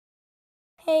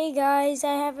Hey guys,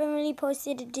 I haven't really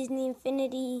posted a Disney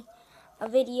Infinity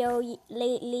video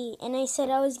lately, and I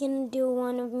said I was gonna do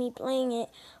one of me playing it,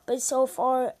 but so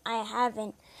far I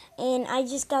haven't. And I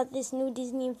just got this new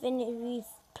Disney Infinity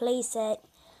playset,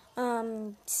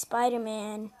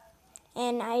 Spider-Man,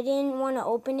 and I didn't want to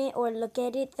open it or look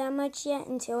at it that much yet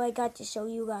until I got to show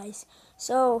you guys.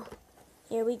 So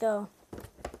here we go.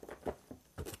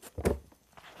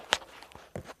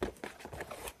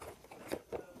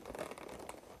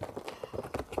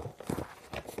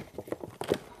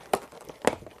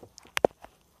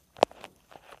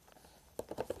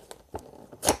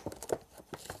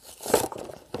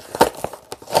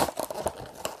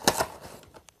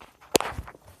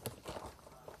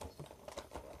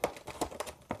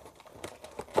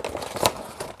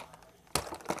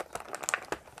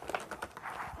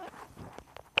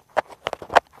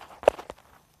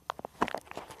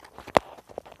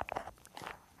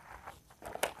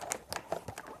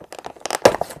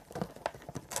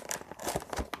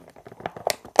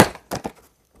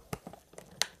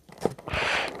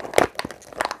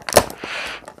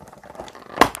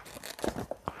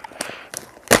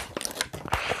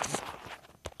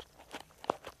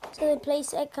 So the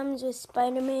playset comes with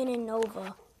Spider-Man and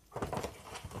Nova.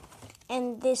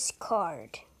 And this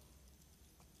card.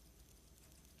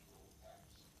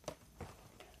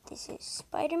 This is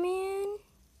Spider-Man.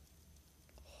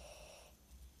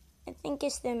 I think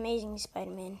it's the Amazing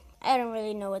Spider-Man. I don't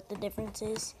really know what the difference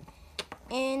is.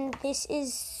 And this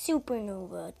is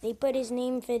Supernova. They put his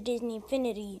name for Disney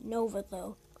Infinity, Nova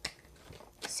though.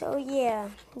 So yeah,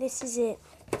 this is it.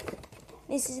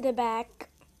 This is the back.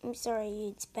 I'm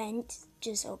sorry it's bent.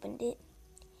 Just opened it.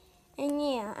 And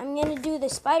yeah, I'm gonna do the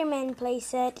Spider-Man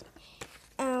playset.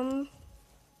 And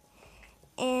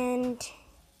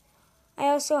I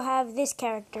also have this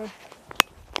character.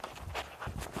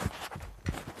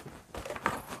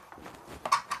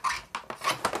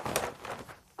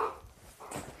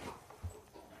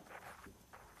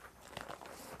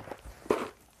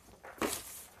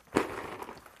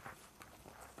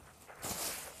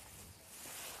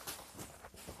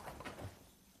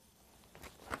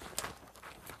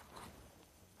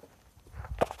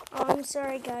 Oh, I'm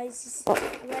sorry guys, but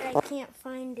I can't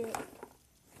find it.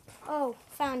 Oh,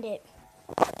 found it.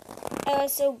 I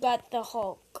also got the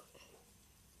Hulk.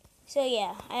 So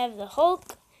yeah, I have the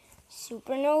Hulk,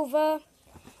 Supernova,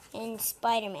 and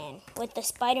Spider-Man with the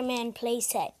Spider-Man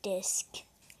playset disc.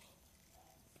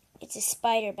 It's a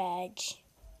spider badge.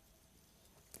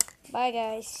 Bye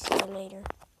guys, see you later.